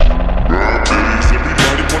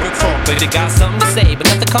but they got something to say. But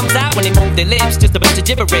nothing comes out when they move their lips, just a bunch of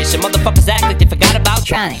gibberish. And motherfuckers act like they forgot about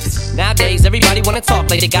Olektronyx. Nowadays, everybody wanna talk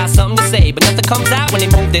like they got something to say. But nothing comes out when they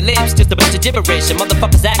move their lips, just a bunch of gibberish. And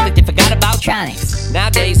motherfuckers act like they forgot about Olektronyx.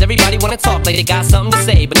 Nowadays, everybody wanna talk like they got something to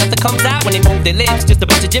say. But nothing comes out when they move their lips, just a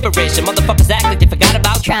bunch of gibberish. And motherfuckers act like they forgot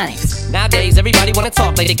about Olektronyx. Nowadays, everybody wanna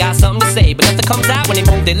talk like they got something to say. But nothing comes out when they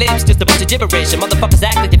move their lips, just a bunch of gibberish. And motherfuckers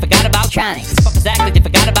act like they forgot about Olektronyx. Motherfuckers act like they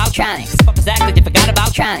forgot about Olektronyx. Motherfuckers act like they forgot about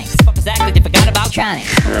Olektronyx. Motherfuckers act like they forgot about Olektronyx. Motherfuckers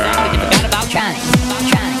act like they forgot about Olektronyx.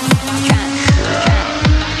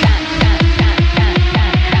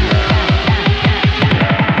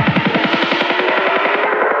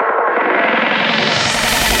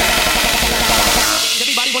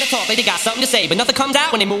 Everybody wanna talk like they got something to say, but nothing comes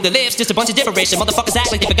out when they move their lips, just a bunch of gibberish. And motherfuckers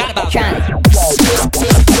act like they forgot about Olektronyx.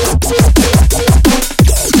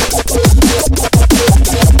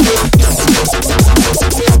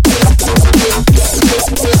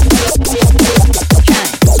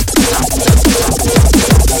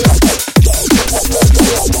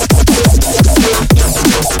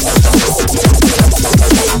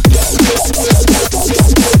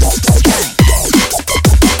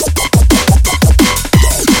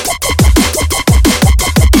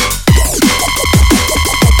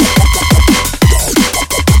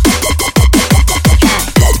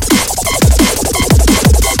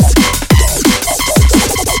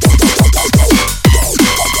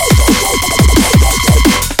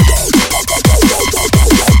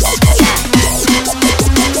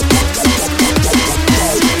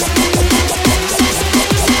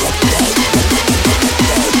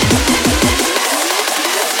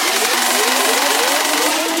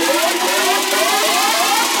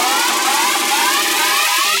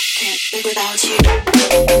 Without you.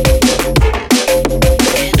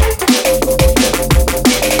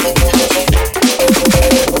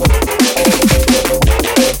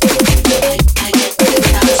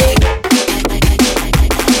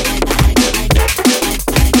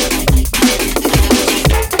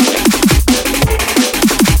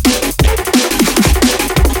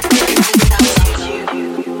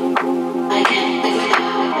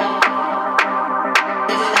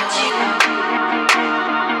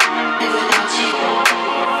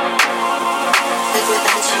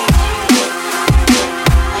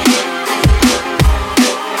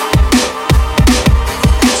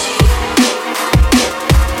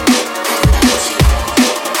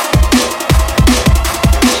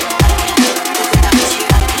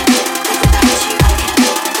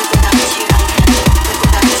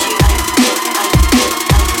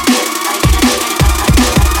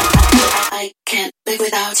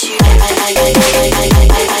 Without you,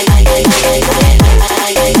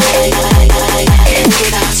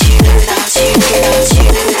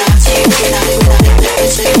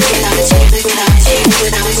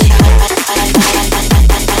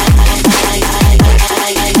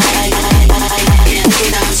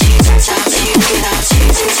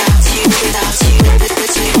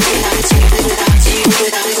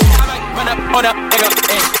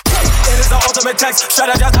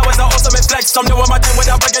 strategize how it's the ultimate flex. I'm doing my thing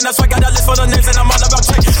without breaking the sweat. Got a list full of names and I'm all about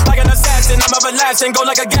check. Like an assassin, I'm everlasting. Go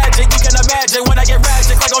like a gadget. You can imagine when I get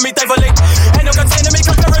ratchet. Click on me thankfully. Ain't no containing me,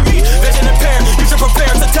 comparing me. Vision impaired, you should prepare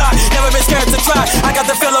to die. Never been scared to try. I got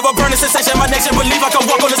the feel of a burning sensation. My nation believe I can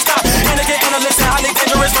walk on the sky. And again, analyst and highly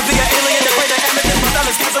dangerous. Must be an alien, the greater eminence. My style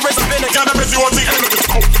is cancerous. I've been a cannabis. You want the enemies.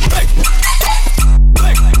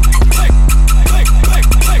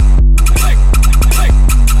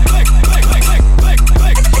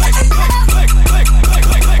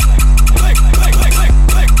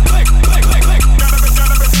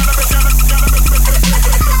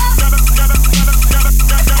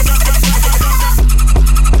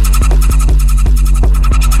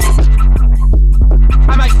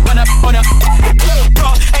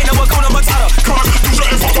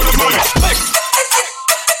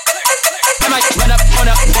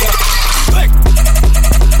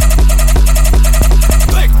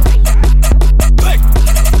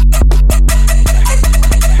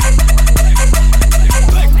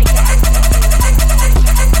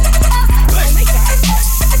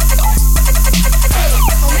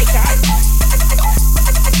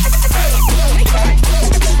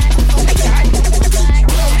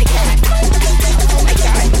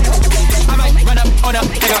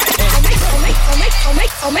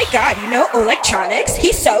 Oh my god, you know Olektronyx?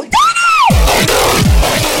 He's so dirty!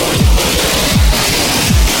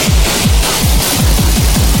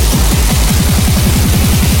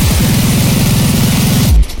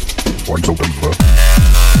 Points open, bro.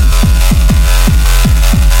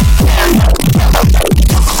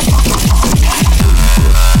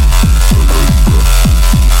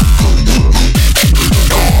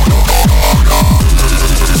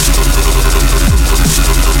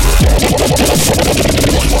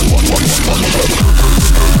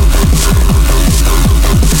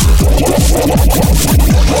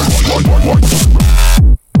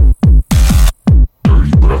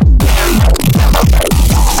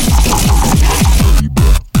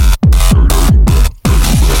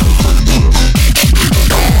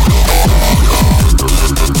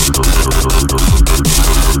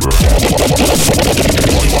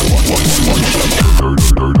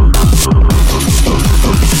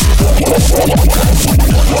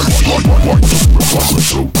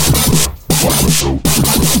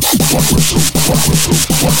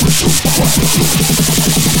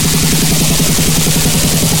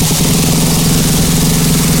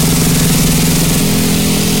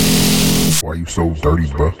 Why you so dirty,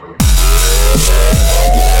 bro?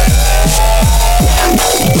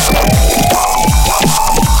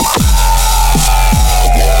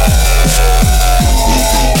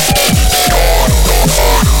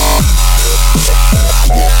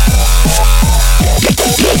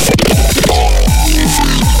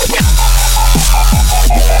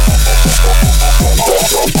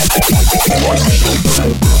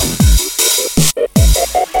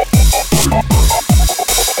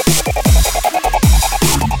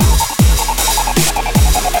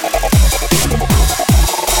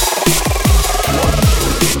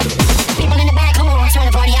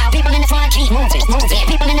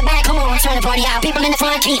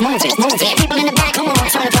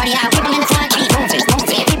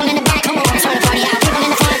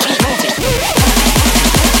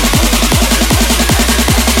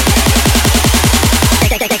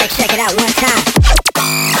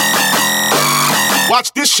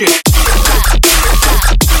 Watch this shit.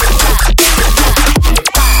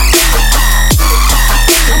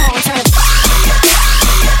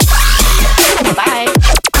 Bye.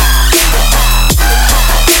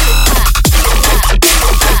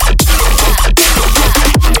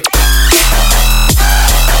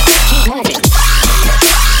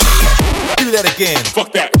 Do that again.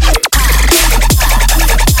 Fuck that.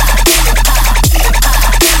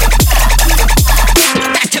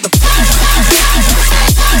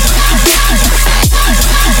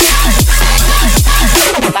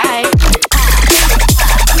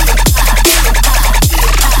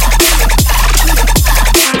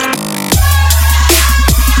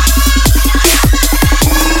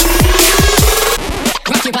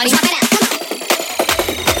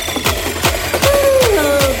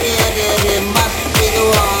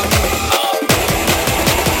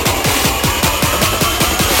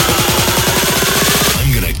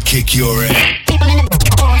 Kick your ass. People in the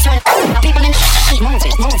people in the move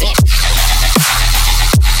it, move it.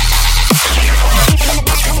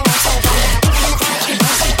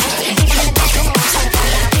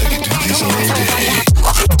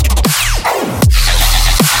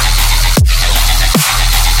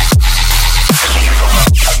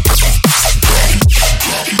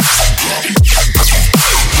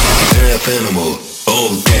 Animal,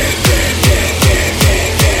 oh dead.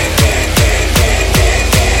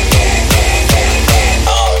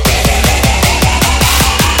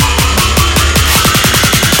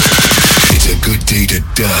 It's a good day to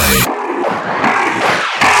die.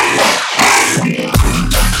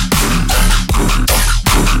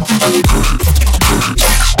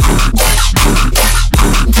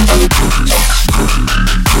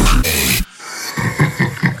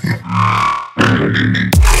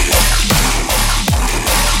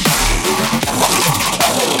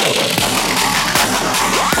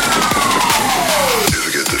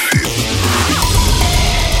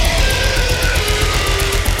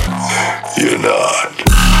 You're not.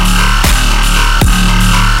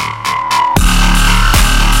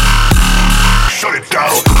 Shut it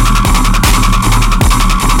down.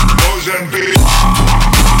 Mozambique.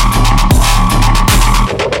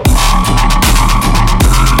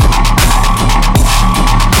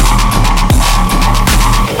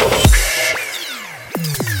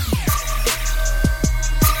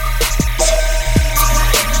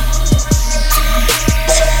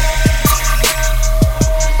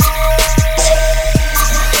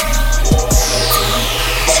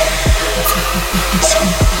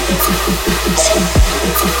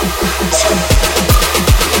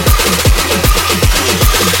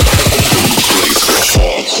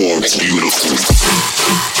 It's beautiful.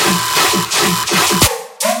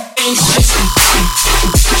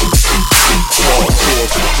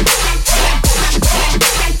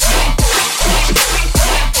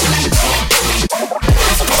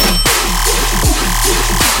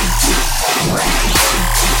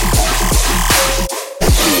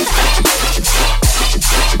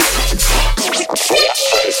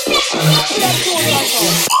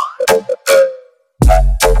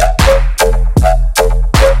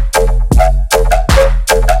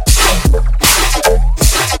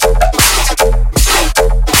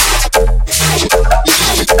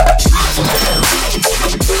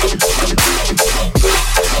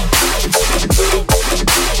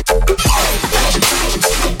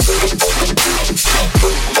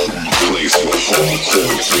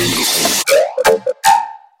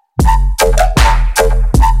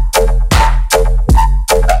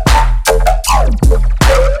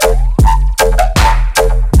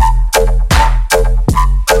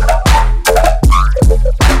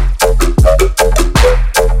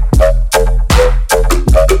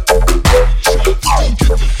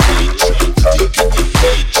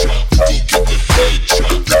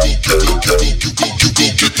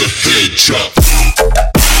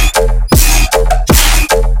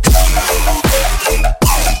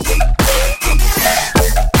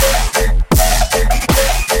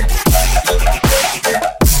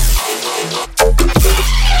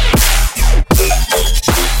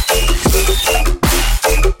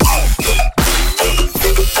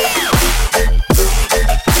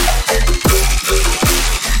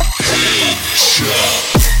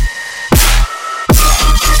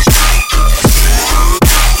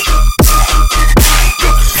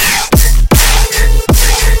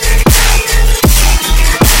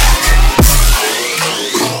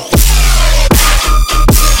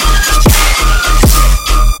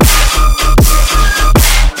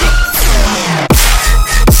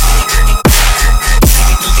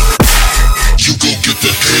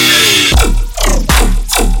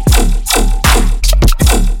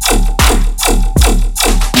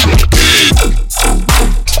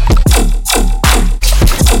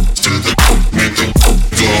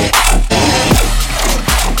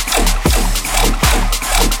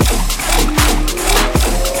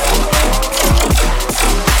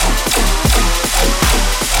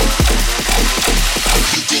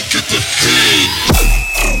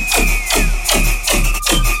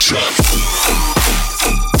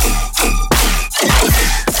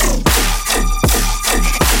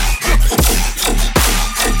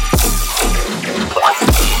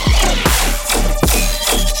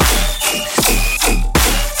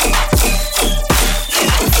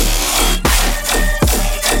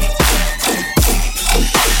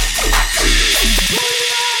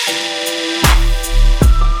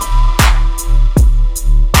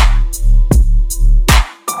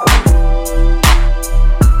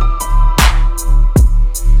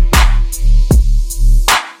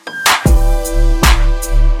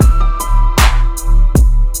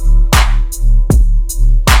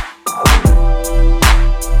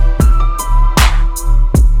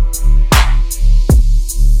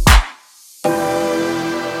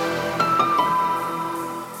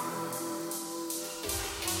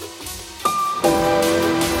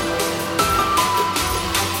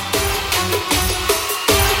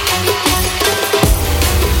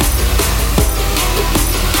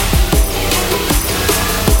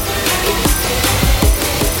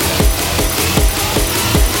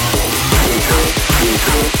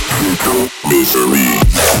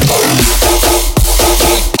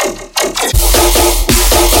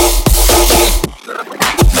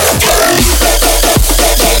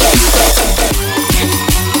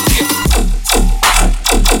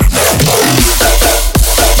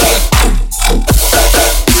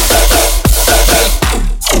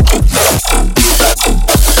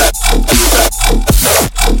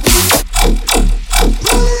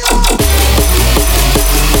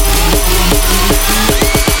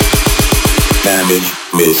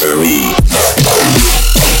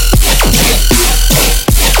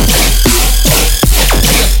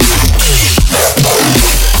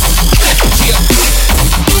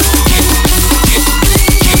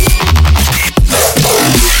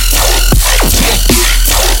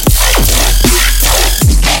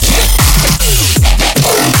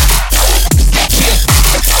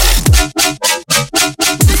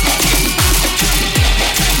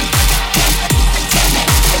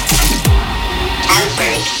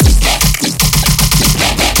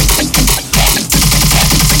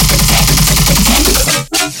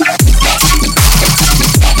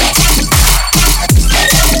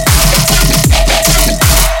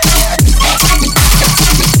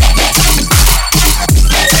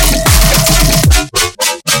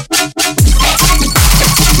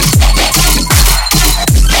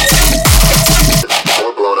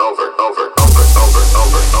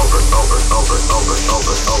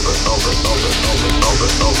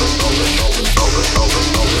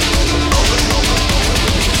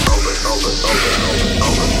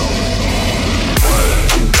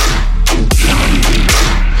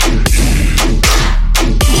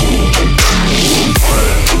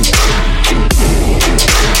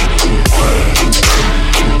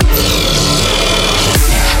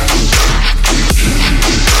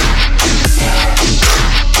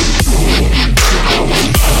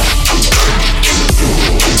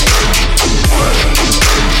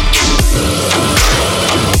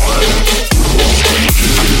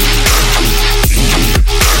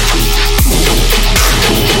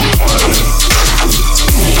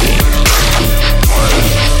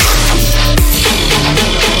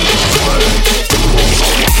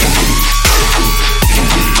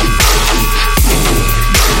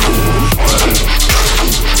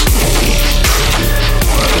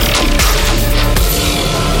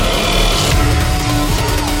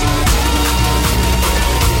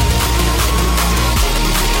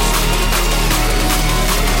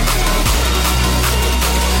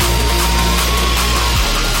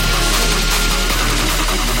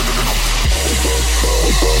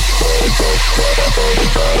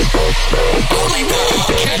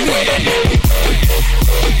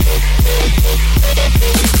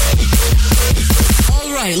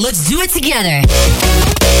 Alright, let's do it together.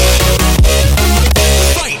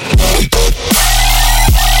 Fight!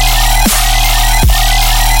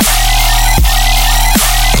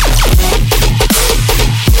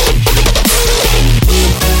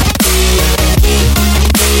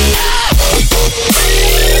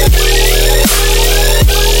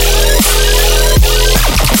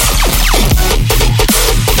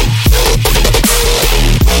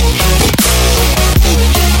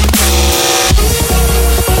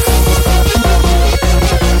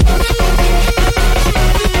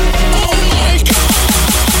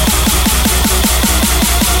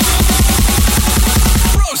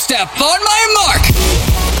 Step on my mark!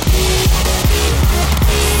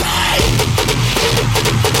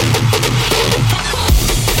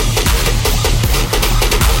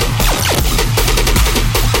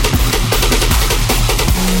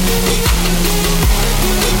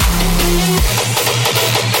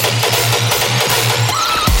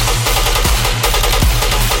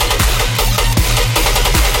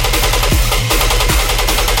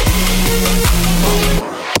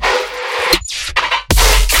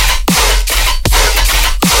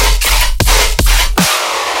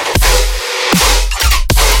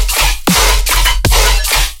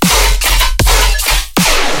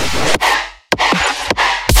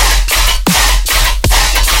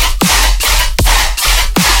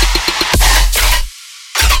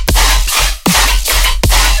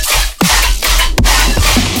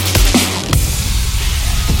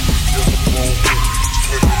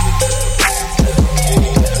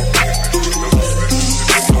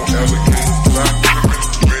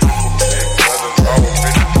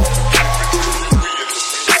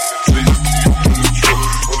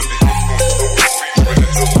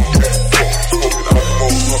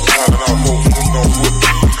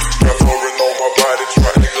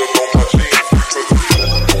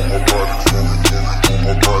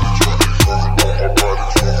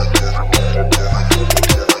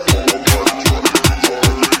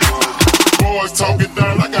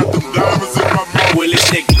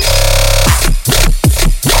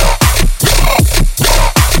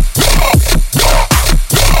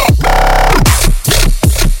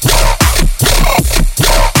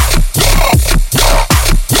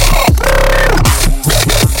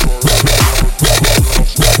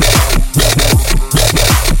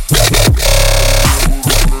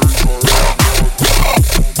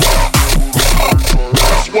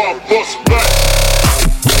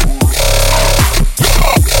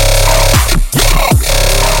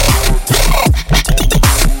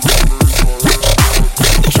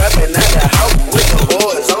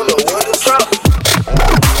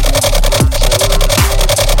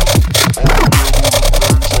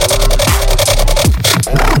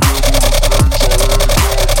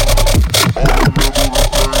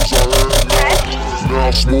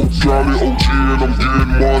 smoke Cali OG and I'm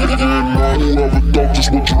getting money. Whoever thought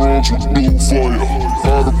just what drugs would do for you?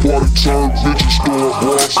 Had a party turn, bitches start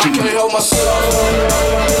walking. I can't help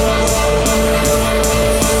myself.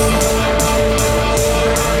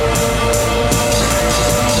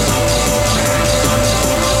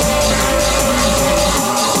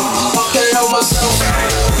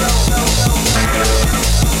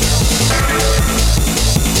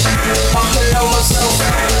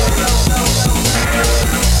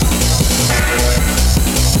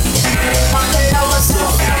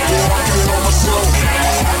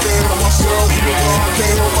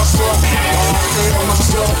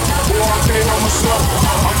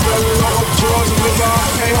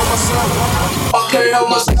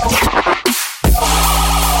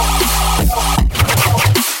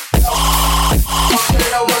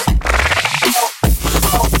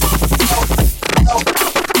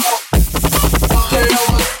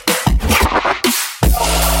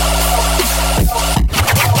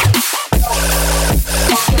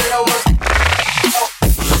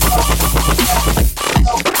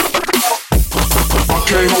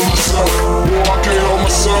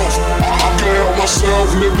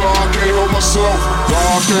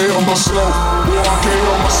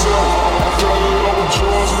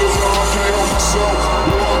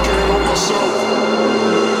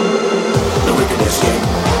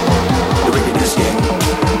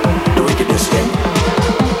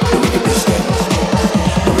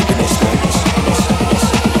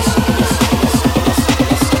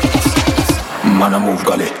 Man, I move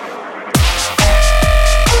gully.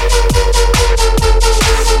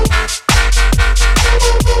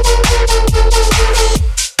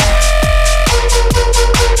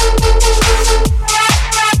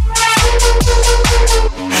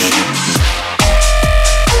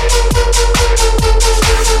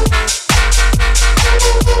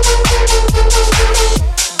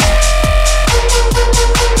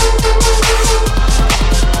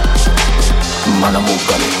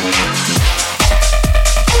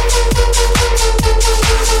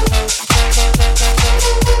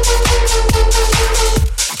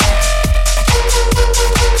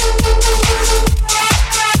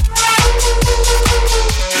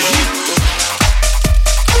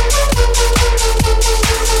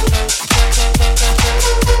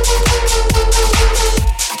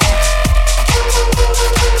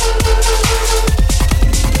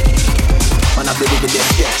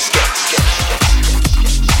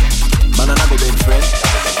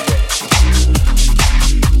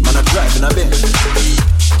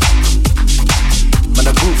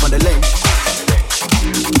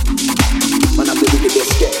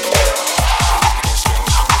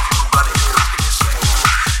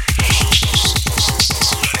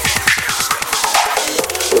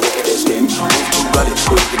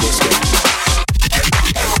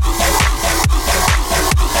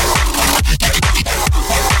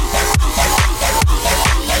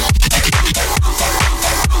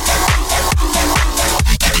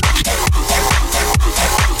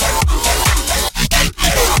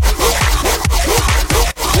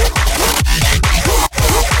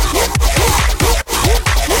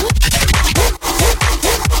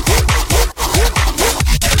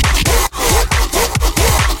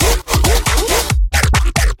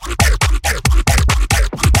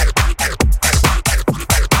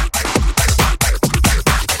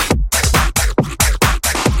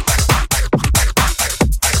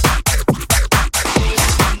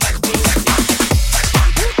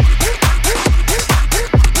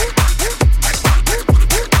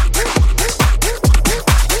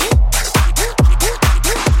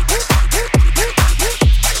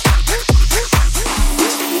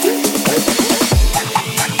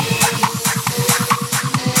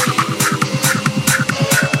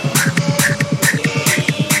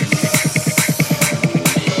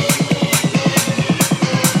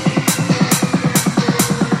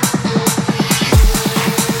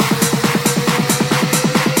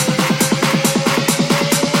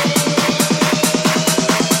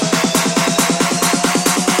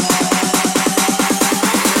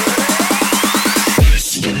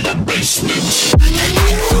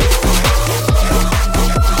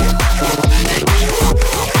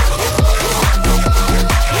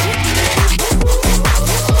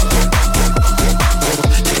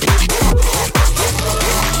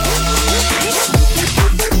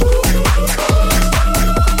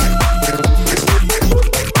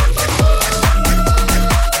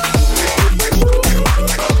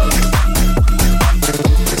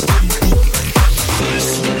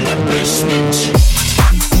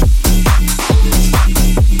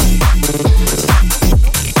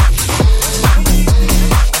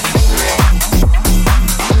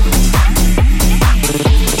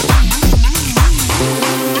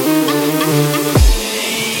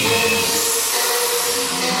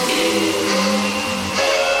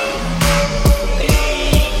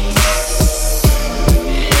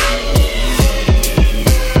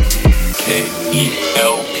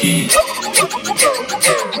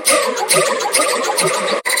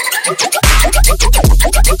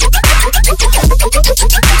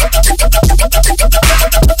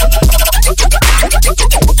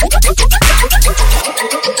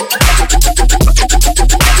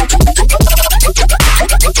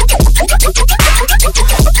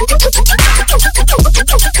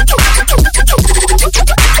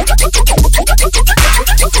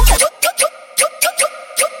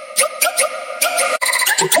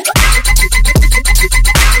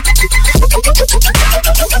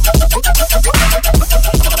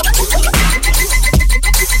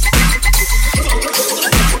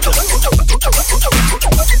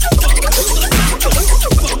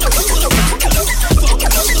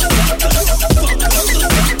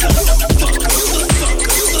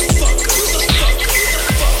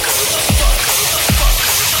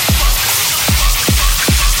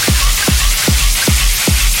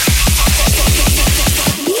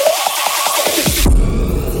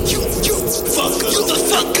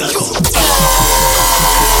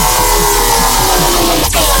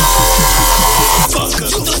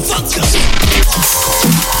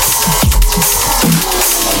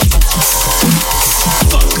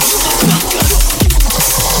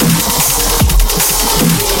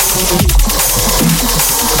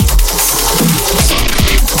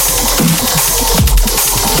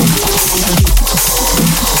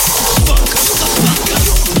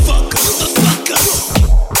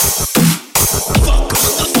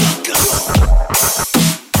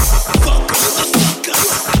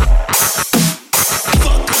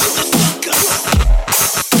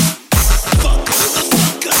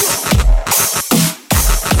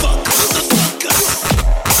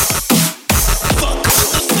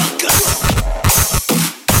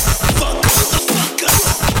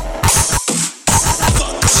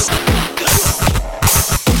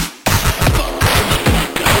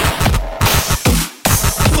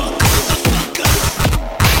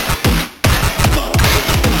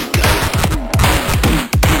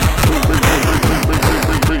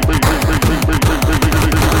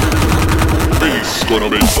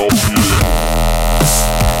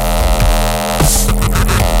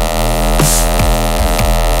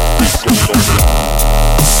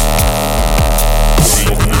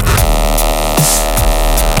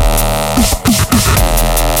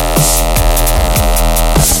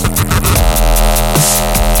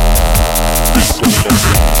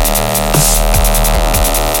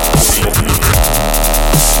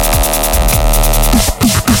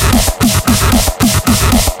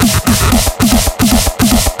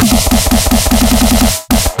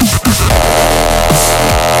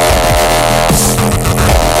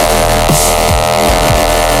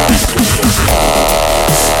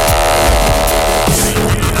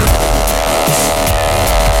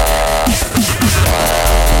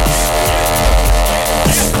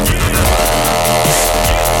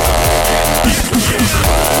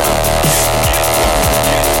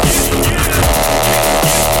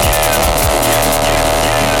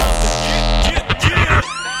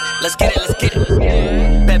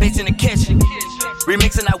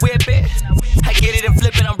 and I whip it. I get it and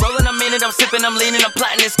flip it, I'm rolling, I'm in it, I'm sipping, I'm leaning, I'm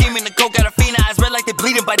plotting and scheming. The coke got a fiend, eyes red like they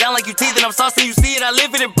bleeding, bite down like you teething. I'm saucing, you see it, I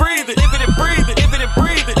live it and breathe it. Live it and breathe it, live it and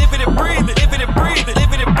breathe it, live it and breathe it, live it and breathe it,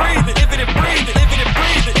 live it and breathe it, live it and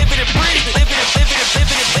breathe it, live it and breathe it,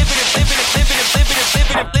 live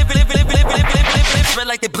it and breathe it, live it and red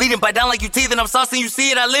like they bleeding, bite down like you teething. I'm saucing, you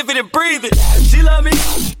see it, I live it and breathe it. She love me.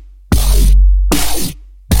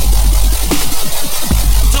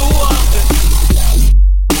 Too often.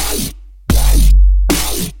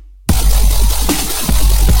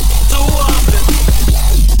 Too often.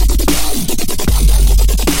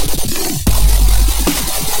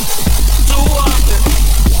 Too often.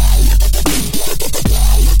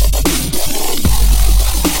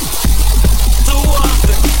 Too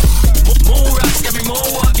often. Moon rocks got me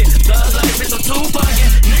moonwalking. Thug life is a two-pocket.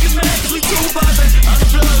 Niggas mad 'cause we too poppin'. I'm the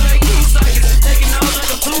plug like 2 sockets. Taking out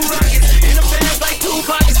like I'm 2 rockets. In the pants like 2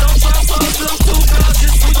 pockets. Don't try so cause I'm too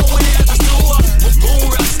cautious. We gon' win after 2 up. Moon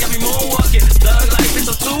rocks got me moonwalking. Thug life is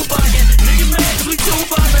a two-pocket. Niggas mad 'cause we too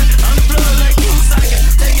poppin'. I'm the plug like 2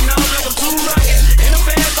 sockets. Taking out like I'm 2 rockets. In the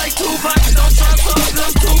pants like 2 pockets. Don't try so cause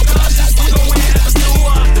I'm too cautious. We gon' win after 2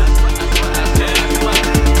 up.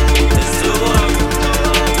 It's too up.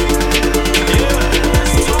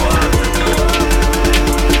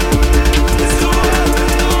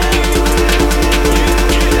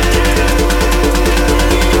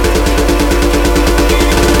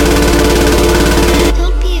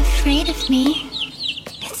 Don't be afraid of me.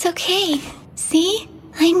 It's okay. See?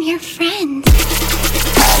 I'm your friend.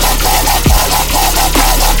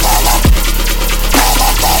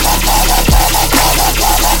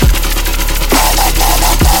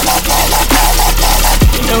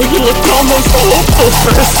 You know, you looked almost hopeful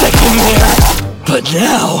for a second there. But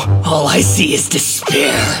now, all I see is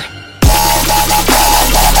despair.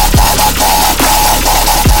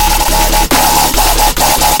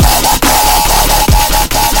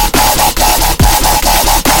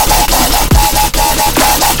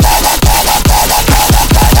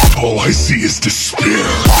 All I see is despair.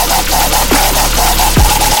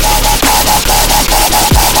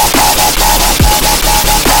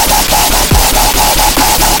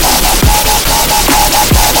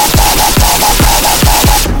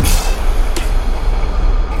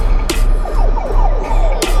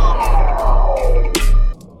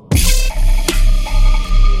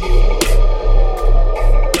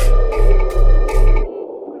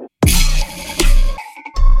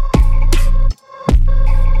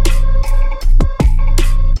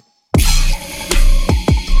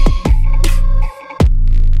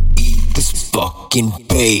 Fucking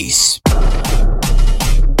bass.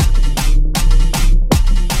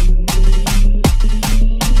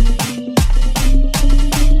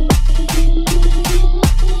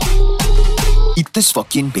 Eat this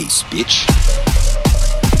fucking bass, bitch.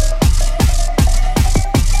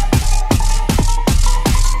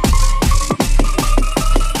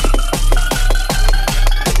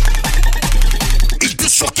 Eat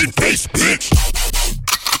this fucking bass, bitch.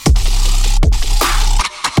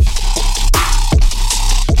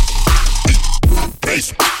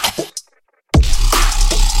 Bass.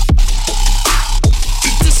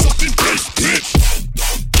 Eat this fucking bass, bitch.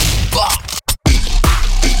 Bah.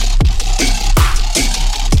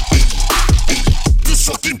 This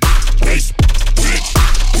fucking bass, bitch,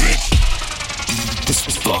 bitch. This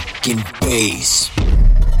fucking bass.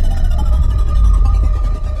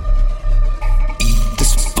 Eat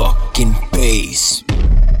this fucking bass.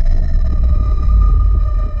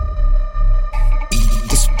 Eat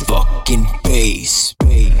this fucking bass.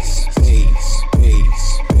 Bass, bass, bass,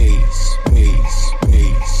 bass, bass,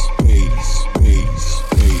 bass, bass, bass, bass,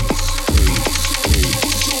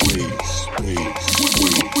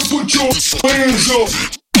 Put your hands up.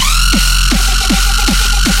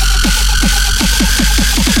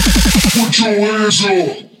 Put your hands up.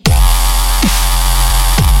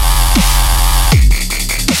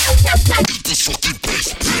 This fucking bass,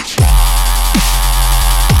 bitch.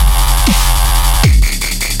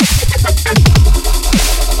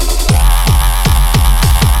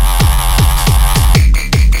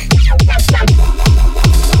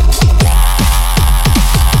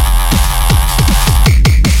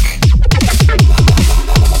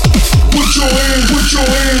 Put your hands, put your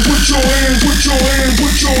hands, put your hands, put your hands,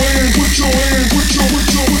 put your hands, put your hands, put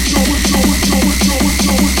your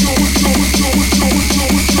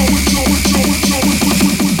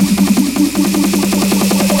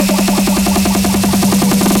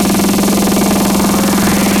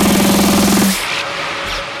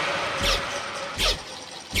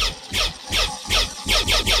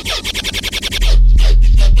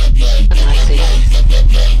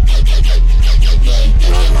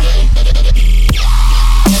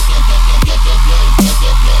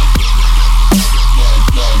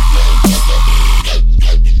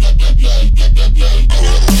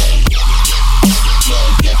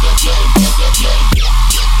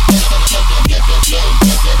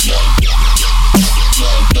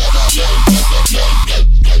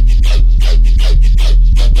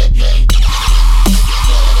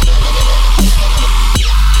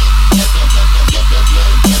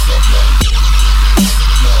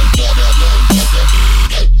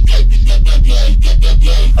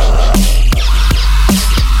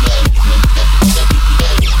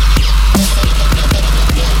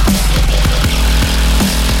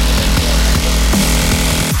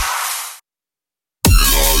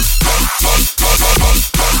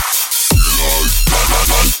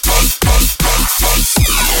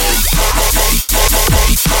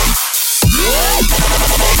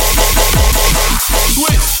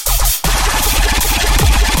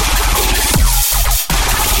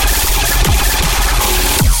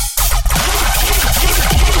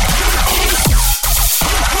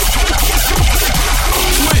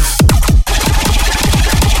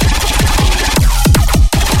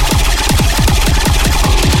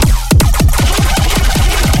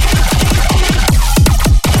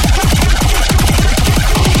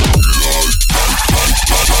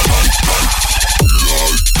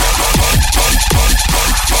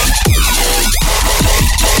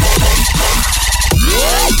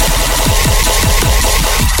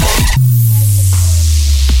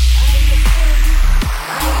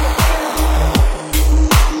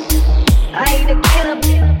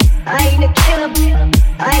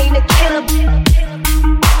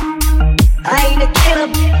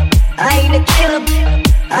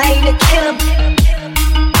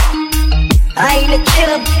ain't a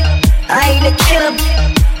killer. I ain't a killer.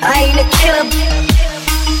 I ain't a killer.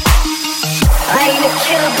 I ain't a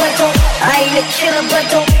killer, but don't. I ain't a killer, but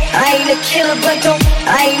don't. I ain't a killer, but don't.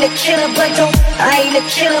 I ain't a killer, but don't. I ain't a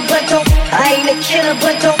killer, but don't. I ain't a killer,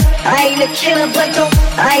 but don't. I ain't a killer, but don't.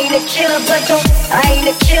 I ain't a killer, but don't. I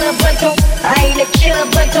ain't a killer, but don't. I ain't a killer,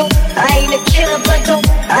 but don't. I ain't a killer, but don't.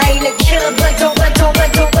 I ain't a killer, but don't. But don't.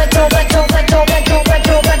 But don't. But don't. But don't. But don't. But don't. But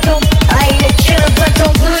don't. But don't. I ain't a killer, but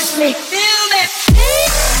don't lose me. Feel me.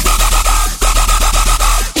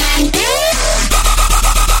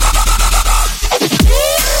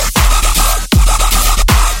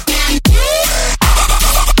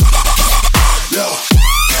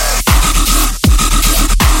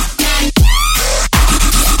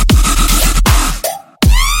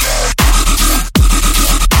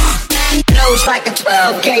 Like a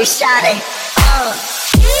 12 gauge shotty.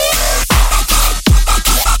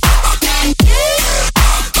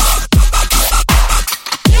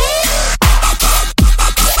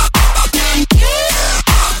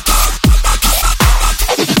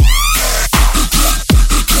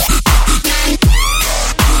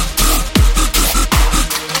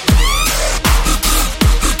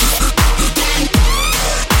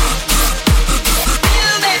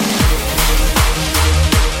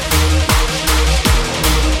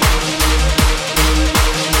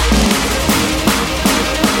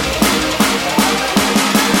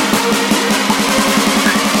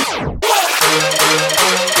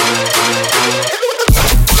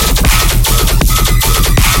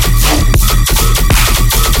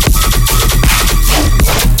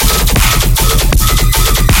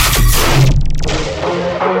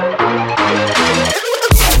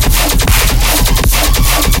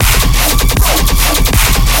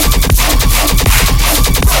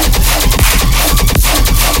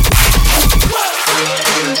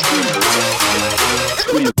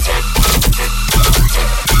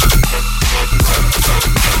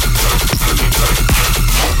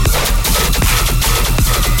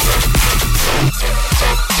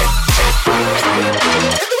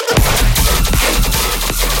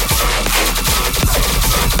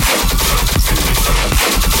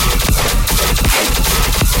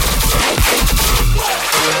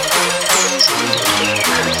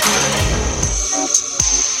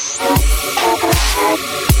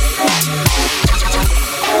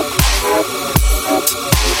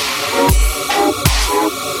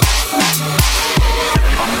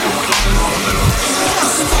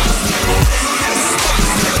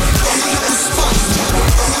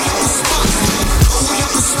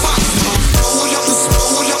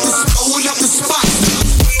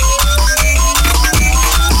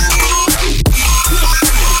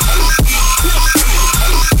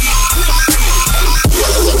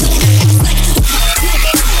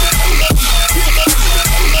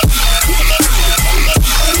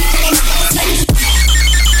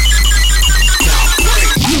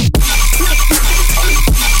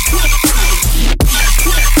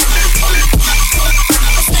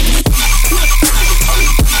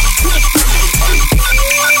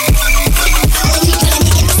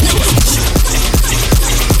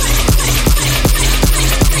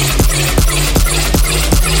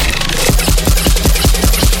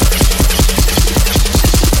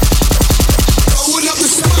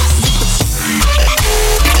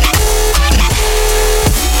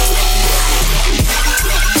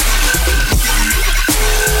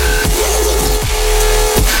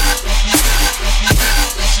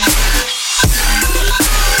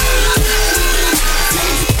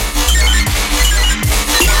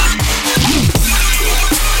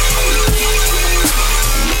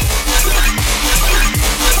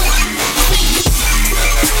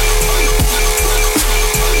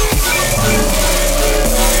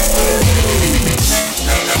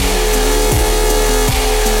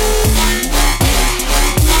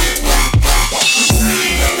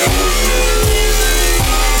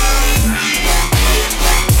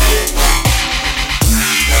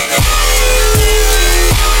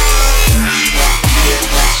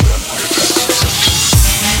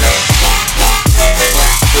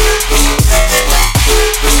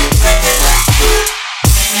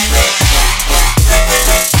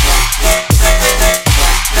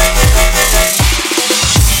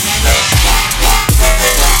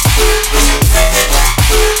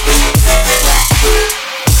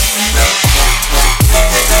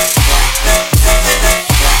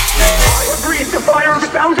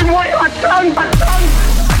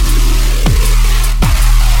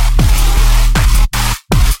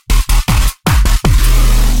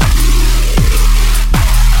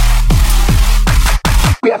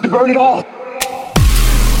 burn it all.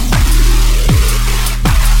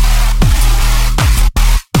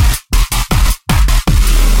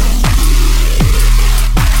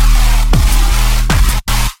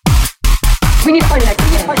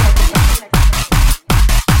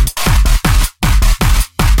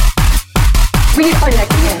 How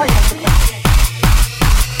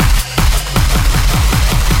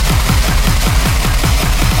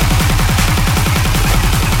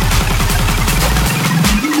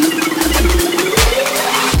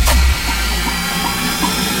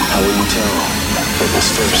will you tell what was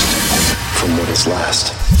first from what is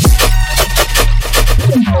last?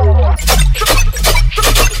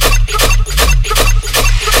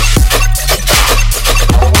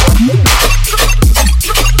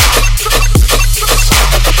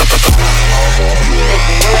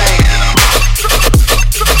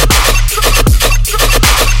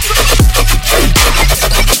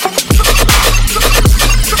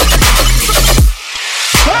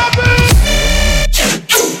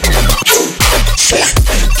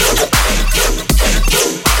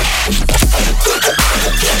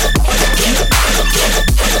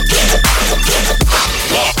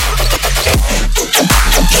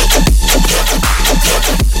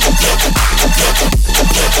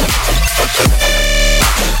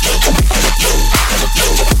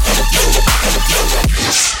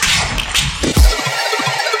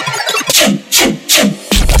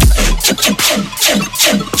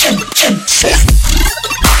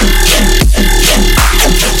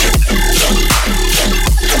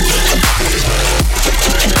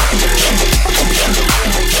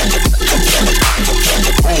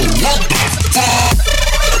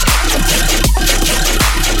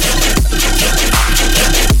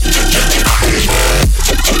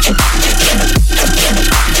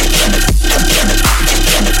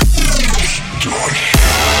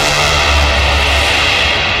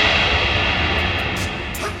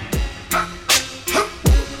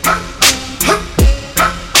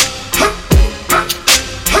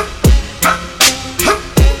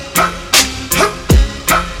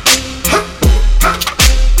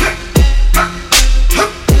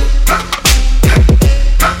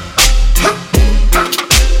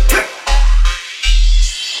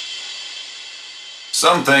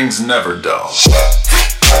 Some things never dull.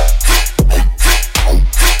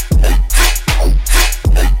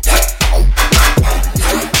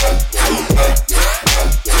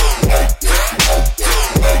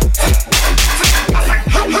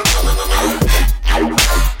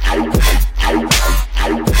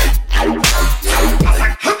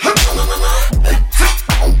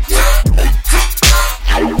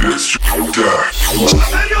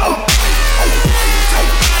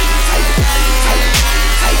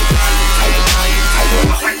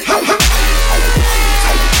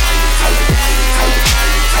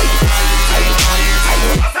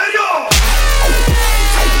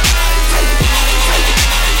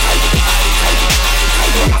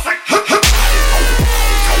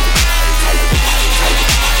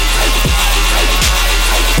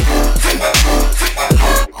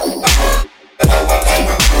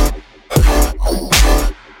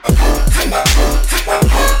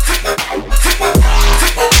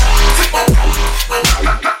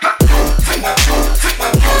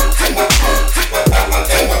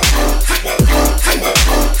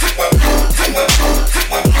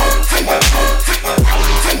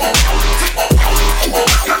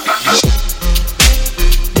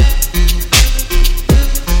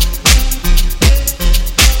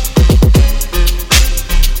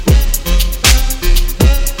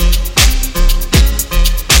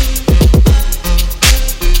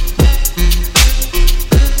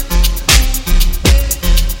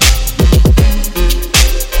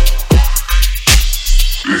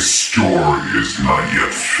 This story is not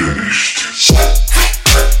yet finished.